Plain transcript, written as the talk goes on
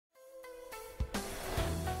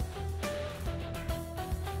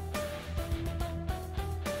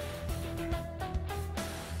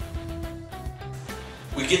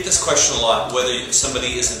We get this question a lot, whether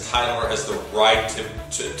somebody is entitled or has the right to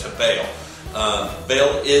bail.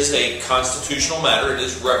 Bail is a constitutional matter. It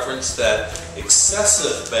is referenced that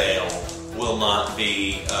excessive bail will not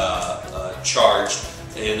be charged.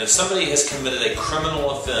 And if somebody has committed a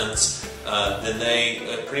criminal offense, then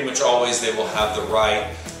they pretty much always will have the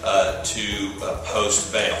right to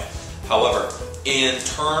post bail. However, in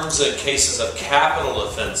terms of cases of capital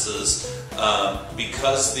offenses,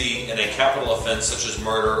 because in a capital offense such as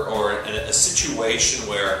murder, or in a situation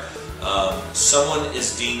where someone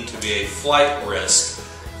is deemed to be a flight risk,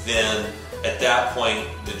 then at that point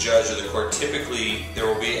the judge or the court, typically there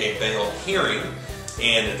will be a bail hearing,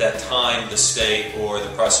 and at that time the state or the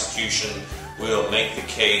prosecution will make the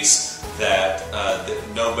case that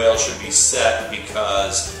no bail should be set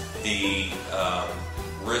because the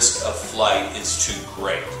risk of flight is too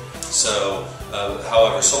great. So,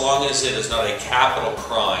 however, so long as it is not a capital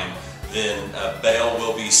crime, then bail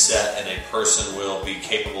will be set and a person will be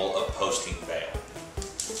capable of posting bail.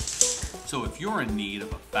 So if you're in need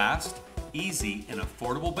of a fast, easy, and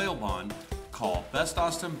affordable bail bond, call Best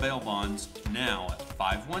Austin Bail Bonds now at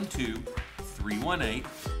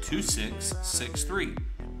 512-318-2663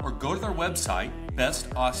 or go to their website,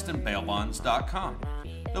 BestAustinBailBonds.com.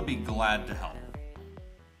 They'll be glad to help.